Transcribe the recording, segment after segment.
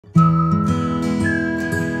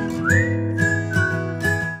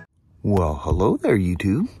Well, hello there,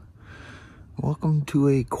 YouTube. Welcome to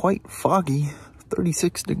a quite foggy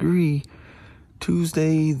 36-degree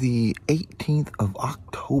Tuesday, the 18th of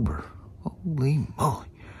October. Holy moly.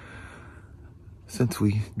 Since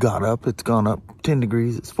we got up, it's gone up 10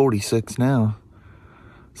 degrees. It's 46 now.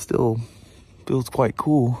 Still feels quite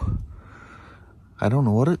cool. I don't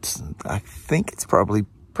know what it's... I think it's probably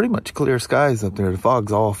pretty much clear skies up there. The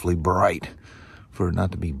fog's awfully bright for it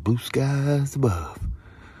not to be blue skies above.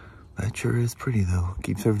 That sure is pretty, though.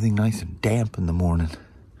 Keeps everything nice and damp in the morning.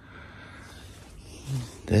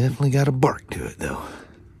 Definitely got a bark to it, though.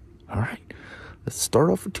 All right, let's start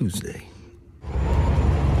off for Tuesday.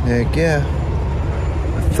 Heck yeah.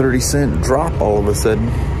 A 30-cent drop all of a sudden.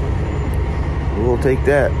 We'll take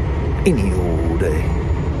that any old day.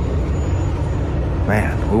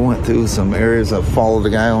 Man, we went through some areas. I followed a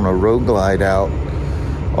guy on a road glide out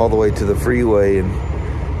all the way to the freeway, and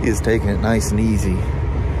he was taking it nice and easy.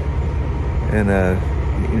 And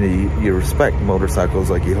you know, you respect motorcycles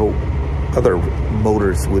like you hope other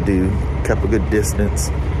motors would do. Kept a good distance.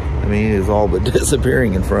 I mean, it was all but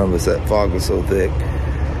disappearing in front of us. That fog was so thick.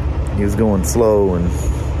 He was going slow, and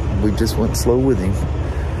we just went slow with him.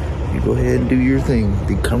 You go ahead and do your thing.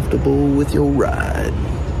 Be comfortable with your ride.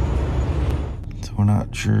 So we're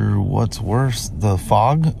not sure what's worse, the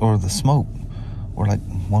fog or the smoke. We're like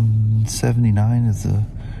 179 is the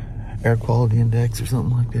air quality index or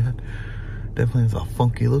something like that. Definitely has a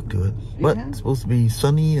funky look to it. But it's supposed to be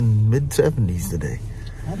sunny and mid-70s today.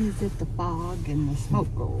 What is it, the fog and the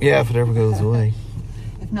smoke goes? Yeah, if it ever goes away.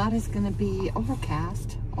 If not, it's going to be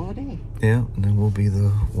overcast all day. Yeah, and then we'll be the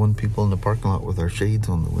one people in the parking lot with our shades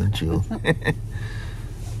on the windshield.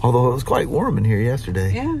 Although it was quite warm in here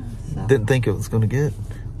yesterday. Yeah. So. Didn't think it was going to get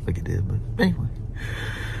like it did, but anyway.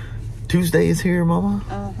 Tuesday is here, Mama.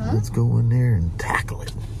 Let's go in there and tackle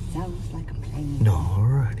it. Sounds like a plan. No,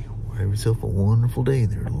 alrighty. Have yourself a wonderful day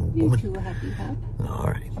there, little woman. You too, happy hub.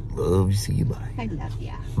 Alright. Love you. See you. Bye. I love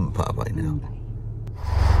ya. Bye-bye now. Bye.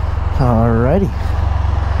 Alrighty.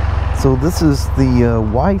 So this is the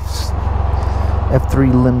wife's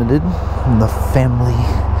F3 Limited. The family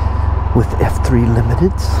with F3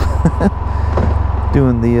 Limiteds.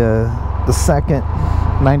 Doing the second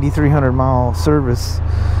 9,300 mile service.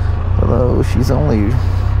 Although she's only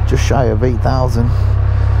just shy of 8,000.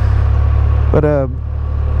 But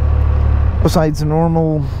besides the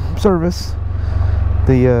normal service,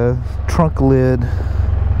 the trunk lid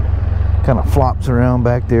kind of flops around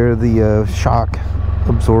back there. The shock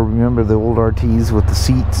absorber, remember the old RTs with the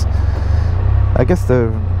seats? I guess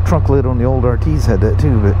the trunk lid on the old RTs had that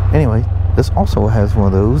too, but anyway, this also has one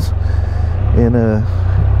of those, and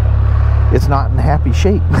it's not in happy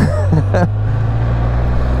shape. I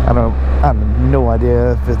have no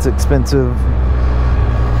idea if it's expensive.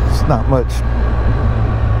 It's not much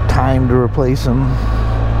time to replace them,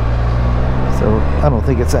 so I don't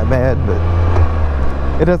think it's that bad, but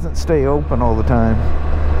it doesn't stay open all the time.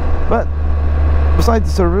 But besides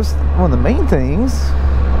the service, one of the main things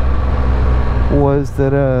was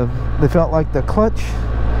that they felt like the clutch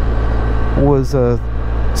was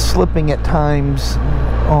slipping at times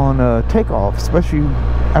on takeoff, especially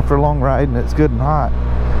after a long ride and it's good and hot.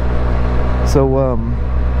 So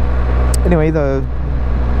anyway, the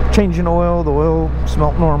changing oil, the oil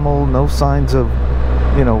smelled normal, no signs of,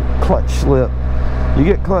 you know, clutch slip. You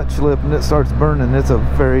get clutch slip and it starts burning. It's a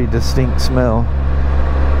very distinct smell.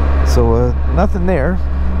 So nothing there.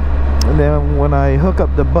 And then when I hook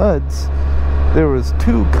up the buds, there was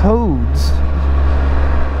two codes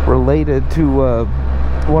related to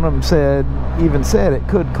one of them said it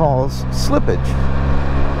could cause slippage.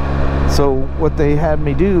 So what they had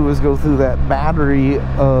me do was go through that battery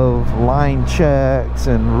of line checks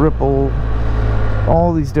and ripple,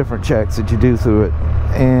 all these different checks that you do through it.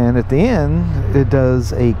 And at the end, it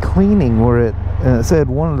does a cleaning where it said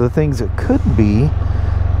one of the things it could be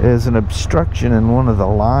is an obstruction in one of the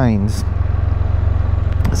lines.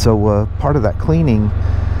 So part of that cleaning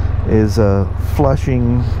is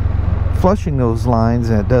flushing those lines,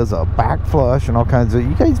 and it does a back flush and all kinds of...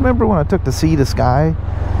 You guys remember when I took the Sea to Sky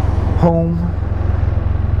home?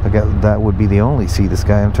 I guess that would be the only Sea to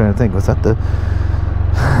Sky. I'm trying to think, was that the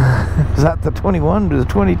was that the 21 to the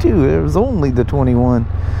 22? It was only the 21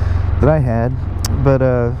 that I had. But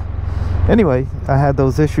anyway, I had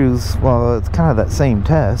those issues. Well, it's kind of that same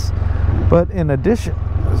test, but in addition,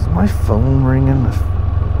 is my phone ringing?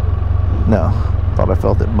 No, thought I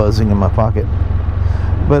felt it buzzing in my pocket.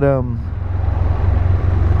 But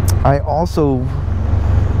I also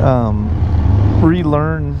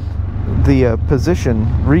relearned the position,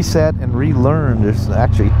 reset and relearn. There's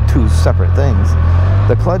actually two separate things.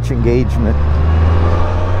 The clutch engagement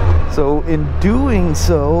So in doing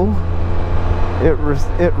so, it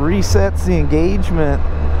resets the engagement,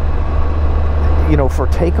 you know, for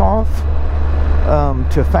takeoff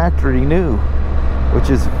to factory new, which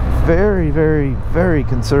is very, very, very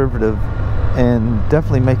conservative and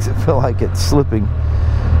definitely makes it feel like it's slipping,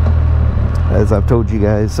 as I've told you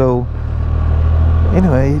guys. So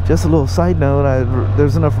anyway, just a little side note,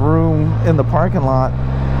 there's enough room in the parking lot.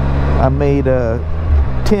 I made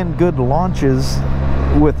 10 good launches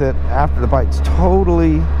with it after the bike's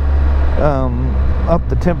totally up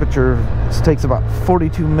the temperature. It takes about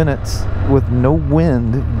 42 minutes with no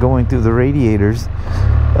wind going through the radiators.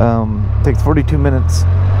 Takes 42 minutes.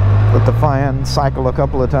 Let the fan cycle a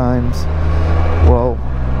couple of times. Well,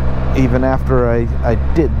 even after I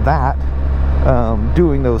did that,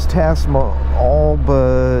 doing those tests, all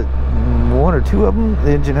but 1 or 2 of them,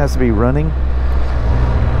 the engine has to be running.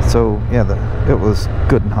 So yeah, it was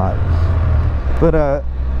good and hot. But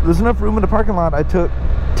there's enough room in the parking lot. I took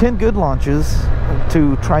 10 good launches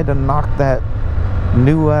to try to knock that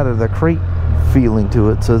new out of the crate feeling to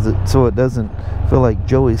it, so it doesn't feel like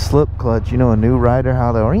Joey's slip clutch. You know, a new rider,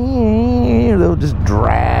 how they'll just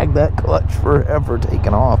drag that clutch forever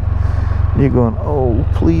taking off. You're going, oh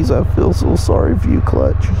please, I feel so sorry for you,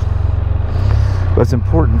 clutch. But it's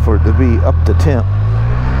important for it to be up to temp.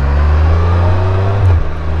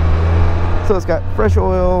 So it's got fresh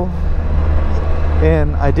oil,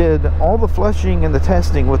 and I did all the flushing and the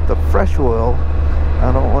testing with the fresh oil.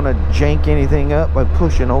 I don't want to jank anything up by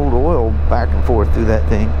pushing old oil back and forth through that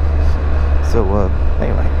thing. So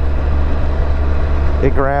anyway,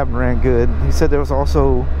 it grabbed and ran good. He said there was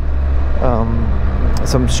also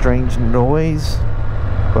some strange noise,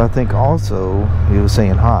 but I think also he was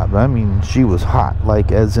saying hot. But I mean, she was hot,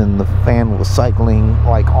 like as in the fan was cycling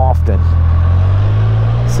like often.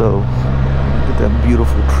 So look at them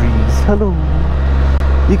beautiful trees. Hello.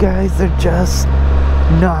 You guys, they're just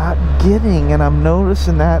not getting, and I'm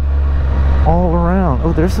noticing that all around.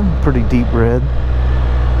 Oh, there's some pretty deep red.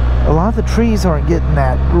 A lot of the trees aren't getting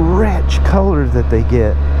that rich color that they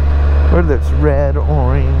get, whether it's red,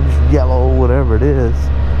 orange, yellow, whatever it is.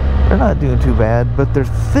 They're not doing too bad, but they're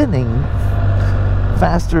thinning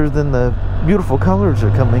faster than the beautiful colors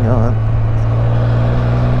are coming on.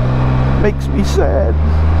 Makes me sad.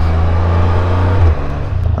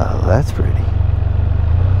 Oh, that's pretty.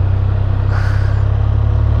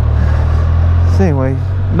 So anyway,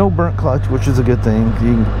 no burnt clutch, which is a good thing.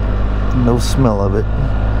 No smell of it.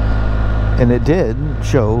 And it did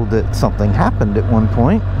show that something happened at one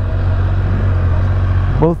point.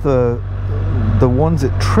 Both the ones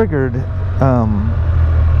it triggered at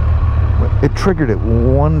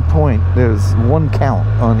one point. There's one count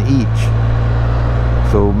on each.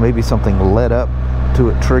 So maybe something led up to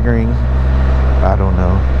it triggering. I don't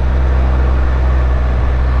know.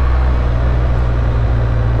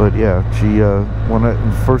 But yeah, she one of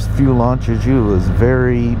the first few launches, she was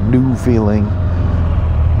very new feeling,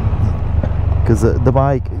 because the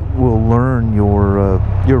bike will learn your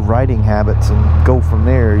riding habits and go from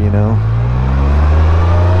there, you know.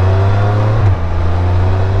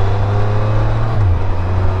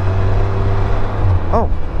 Oh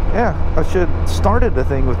yeah, I should started the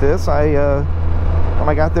thing with this. When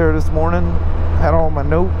I got there this morning, had all my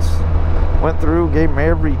notes. Went through, gave them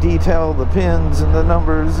every detail, the pins and the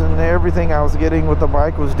numbers and everything I was getting, what the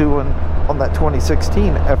bike was doing on that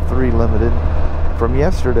 2016 F3 Limited from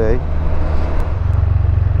yesterday.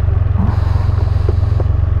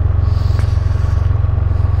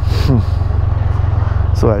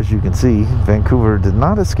 So as you can see, Vancouver did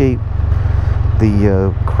not escape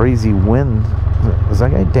the crazy wind. Was that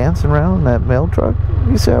guy dancing around in that mail truck?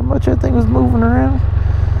 You see how much that thing was moving around?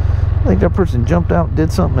 I think that person jumped out and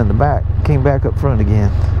did something in the back, came back up front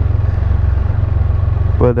again.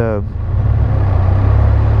 But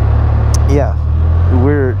yeah,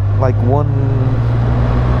 we're like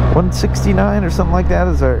 169 or something like that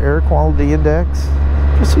is our air quality index.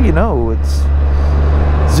 Just so you know, it's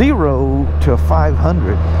 0 to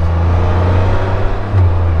 500.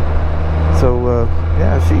 So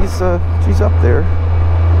yeah, she's up there.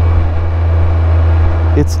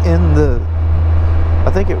 It's in the, I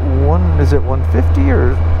think is it 150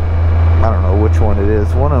 or I don't know which one it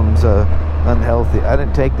is. One of them's unhealthy. I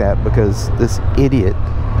didn't take that because this idiot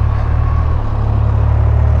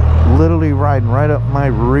literally riding right up my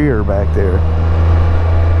rear back there.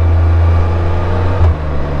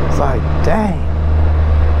 It's like, dang,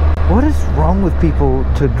 what is wrong with people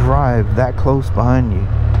to drive that close behind you?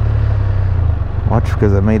 Watch,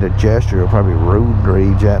 because I made a gesture, he'll probably road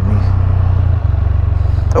rage at me.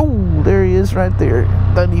 Oh, there he is right there.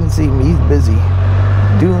 Doesn't even see me. He's busy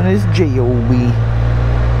doing his job.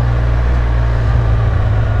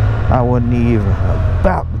 I wasn't even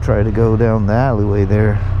about to try to go down the alleyway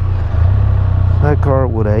there. That car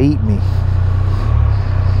would have ate me.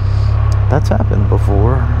 That's happened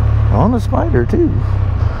before on a Spyder too.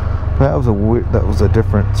 That was a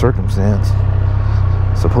different circumstance.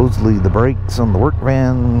 Supposedly the brakes on the work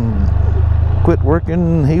van quit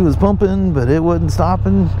working. He was pumping, but it wasn't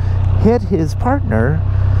stopping. Hit his partner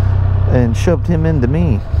and shoved him into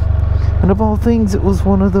me. And of all things, it was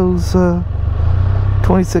one of those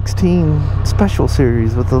 2016 special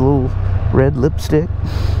series with the little red lipstick.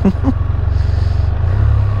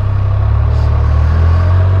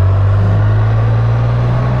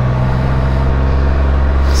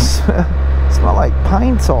 Smelled like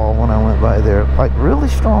pine saw when I went by there, like really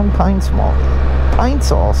strong pine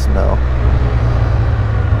saw smell.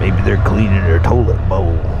 Maybe they're cleaning their toilet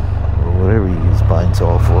bowl or whatever you use pine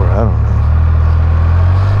saw for. I don't know.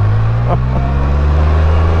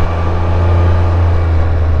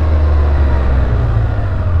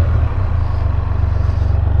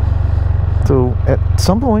 So at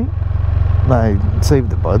some point, I saved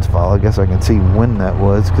the buds file. I guess I can see when that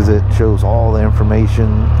was because it shows all the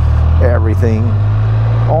information, everything,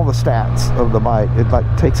 all the stats of the bike. It like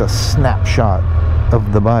takes a snapshot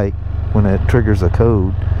of the bike when it triggers a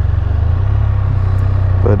code.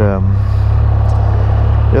 But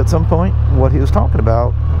at some point, what he was talking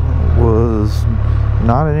about was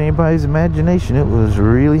not in anybody's imagination. It was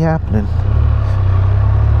really happening.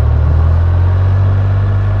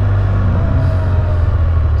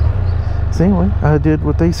 So anyway, I did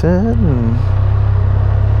what they said, and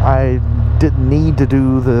I didn't need to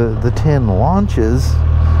do the 10 launches,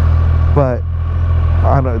 but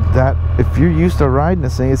I know that if you're used to riding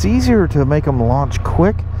this thing, it's easier to make them launch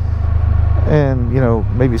quick and, you know,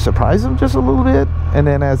 maybe surprise them just a little bit, and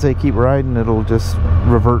then as they keep riding, it'll just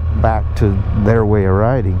revert back to their way of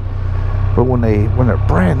riding. But when they're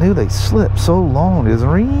brand new, they slip so long. It's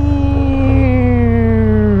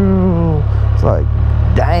like,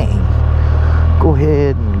 dang, go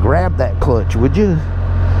ahead and grab that clutch, would you?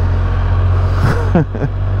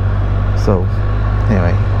 So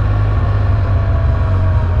anyway,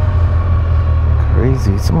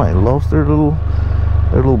 crazy. Somebody lost their little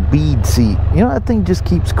bead seat. You know, that thing just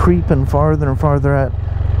keeps creeping farther and farther out.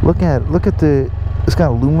 Look at it's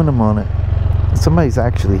got aluminum on it. Somebody's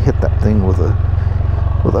actually hit that thing with a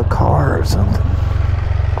car or something.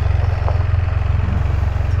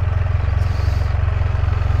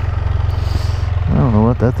 I don't know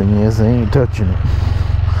what that thing is. They ain't touching it.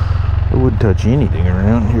 I wouldn't touch anything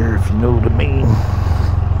around here, if you know what I mean.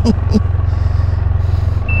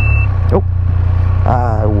 Oh,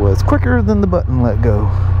 I was quicker than the button let go.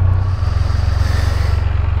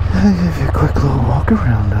 I'll give you a quick little walk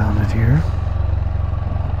around down it here.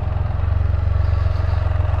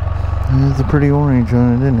 There's a pretty orange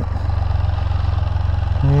on it, isn't it?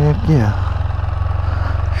 Heck yeah.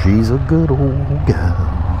 She's a good old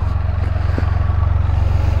gal.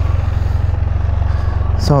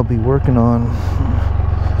 So I'll be working on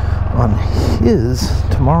his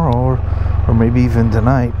tomorrow, or maybe even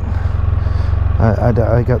tonight.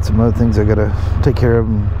 I got some other things I gotta take care of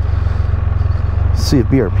and see if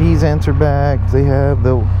BRP's answer back. If they have,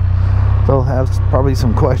 they'll have probably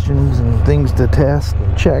some questions and things to test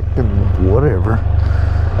and check and whatever.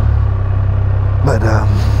 But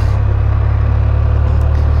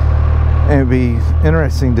it'd be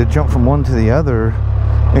interesting to jump from one to the other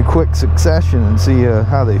in quick succession and see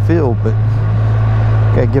how they feel, but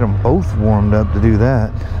gotta get them both warmed up to do that.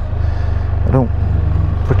 I don't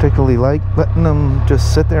particularly like letting them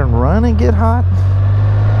just sit there and run and get hot,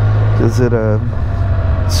 because it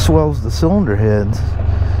swells the cylinder heads.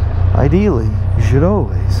 Ideally, you should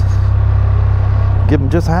always give them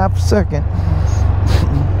just half a second.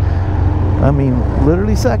 I mean,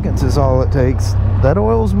 literally seconds is all it takes. That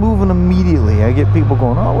oil's moving immediately. I get people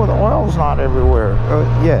going, oh, well, the oil's not everywhere.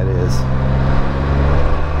 Yeah, it is.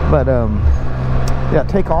 But, yeah,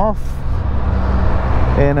 take off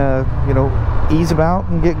and, you know, ease about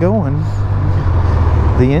and get going.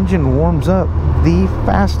 The engine warms up the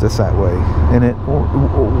fastest that way, and it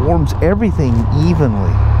warms everything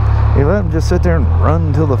evenly. You let them just sit there and run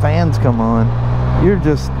until the fans come on. You're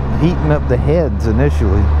just heating up the heads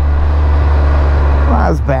initially. Not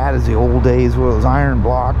as bad as the old days where it was iron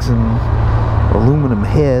blocks and aluminum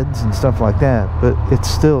heads and stuff like that, but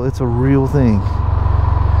it's a real thing.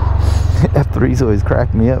 F3's always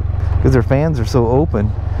cracked me up because their fans are so open.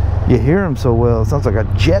 You hear them so well, it sounds like a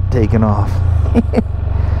jet taking off.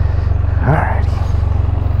 Alrighty.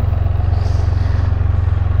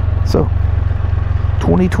 So,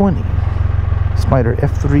 2020 Spyder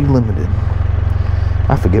F3 Limited.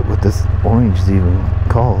 I forget what this orange is even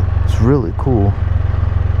called. It's really cool.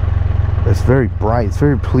 It's very bright. It's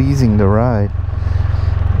very pleasing to ride.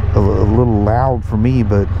 A little loud for me,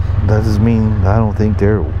 but that doesn't mean I don't think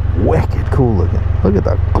they're wicked cool looking. Look at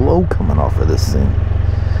the glow coming off of this thing.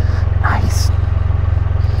 Nice.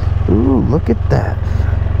 Ooh, look at that.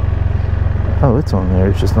 Oh, it's on there.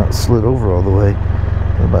 It's just not slid over all the way.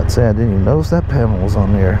 I was about to say, I didn't even notice that panel was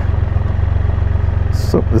on there.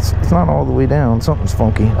 So it's not all the way down. Something's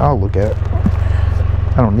funky. I'll look at it.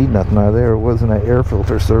 I don't need nothing out of there. It wasn't an air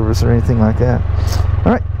filter service or anything like that.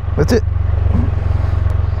 All right, that's it.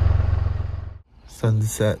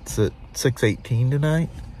 Sunset's at 6:18 tonight,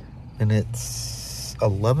 and it's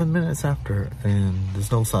 11 minutes after, and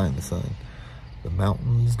there's no sign of the sun. The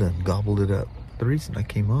mountains done gobbled it up. The reason I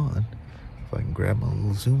came on, if I can grab my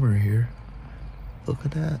little zoomer here, look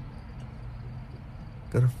at that.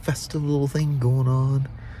 Got a festive little thing going on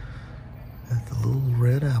at the little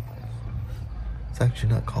red apple. It's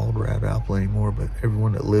actually not called red apple anymore, but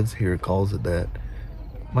everyone that lives here calls it that.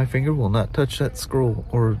 My finger will not touch that scroll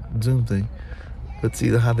or zoom thing. But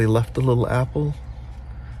see how they left the little apple?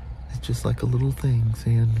 It's just like a little thing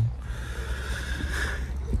saying,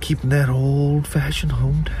 keeping that old-fashioned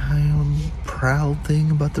hometown proud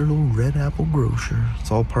thing about their little red apple grocer.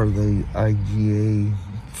 It's all part of the IGA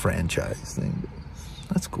franchise thing.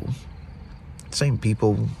 That's cool. Same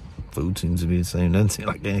people, food seems to be the same. Doesn't seem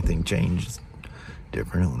like anything changed.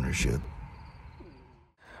 Different ownership.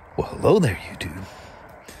 Well, hello there, YouTube.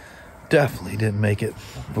 Definitely didn't make it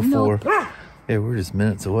before. Nope. Yeah, we're just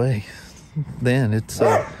minutes away. Then it's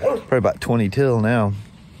probably about 20 till now.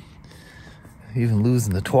 Even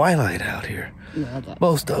losing the twilight out here. Yeah,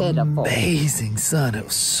 most amazing sun. It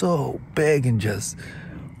was so big and just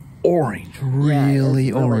orange,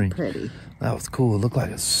 really orange. Pretty. That was cool. It looked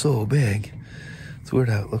like it's so big. It's weird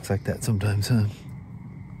how it looks like that sometimes, huh?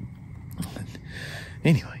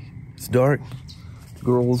 Anyway, it's dark.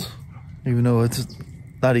 Girls, even though it's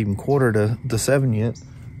not even 6:45 yet,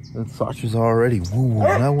 the Sasha's already woo,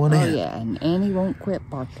 and I want in. Oh yeah, and Annie won't quit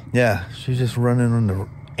barking. Yeah, she's just running on the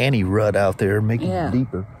Annie rut out there, making it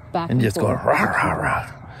deeper. And just going rah, rah, rah,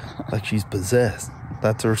 like she's possessed.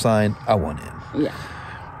 That's her sign, I want in. Yeah.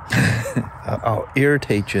 I'll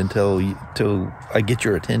irritate you until I get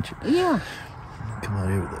your attention. Yeah. Come out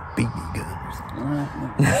here with a BB gun.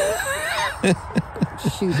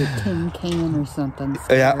 Shoot a tin can or something.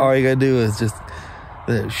 Yeah, all you gotta do is just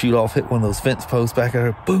shoot off, hit one of those fence posts back at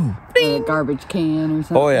her, boom. Or a garbage can or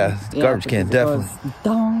something. Oh yeah, garbage can, definitely.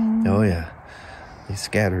 Dong. Oh yeah, they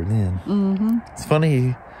scatter then. It's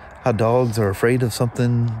funny how dogs are afraid of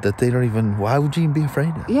something that they don't even. Why would you even be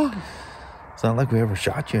afraid of? Yeah. It's not like we ever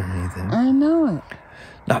shot you or anything. I know it.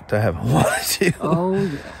 Not to have wanted to. Oh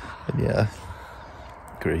yeah. But yeah,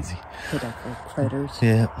 crazy. Pitiful critters.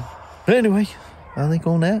 Yeah. But anyway, I think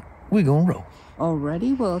on that we're gonna roll.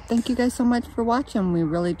 Alrighty, well, thank you guys so much for watching. We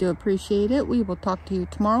really do appreciate it. We will talk to you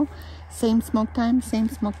tomorrow. Same smoke time, same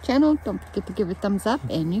smoke channel. Don't forget to give it a thumbs up.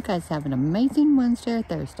 And you guys have an amazing Wednesday or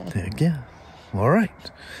Thursday. Heck yeah. All right.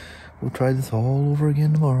 We'll try this all over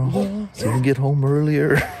again tomorrow. Yeah. So we can get home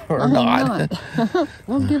earlier or not.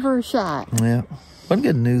 We'll give her a shot. Yeah. One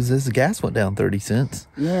good news is the gas went down 30 cents.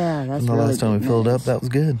 Yeah, that's the really last time we filled up, that was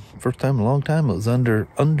good. First time in a long time, it was under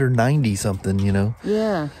 90 something, you know.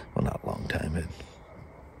 Yeah. Well, not a long time. It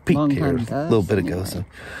peaked here a little bit ago. So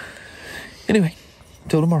anyway,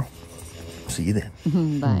 till tomorrow. See you then.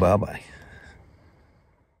 Bye. Bye-bye.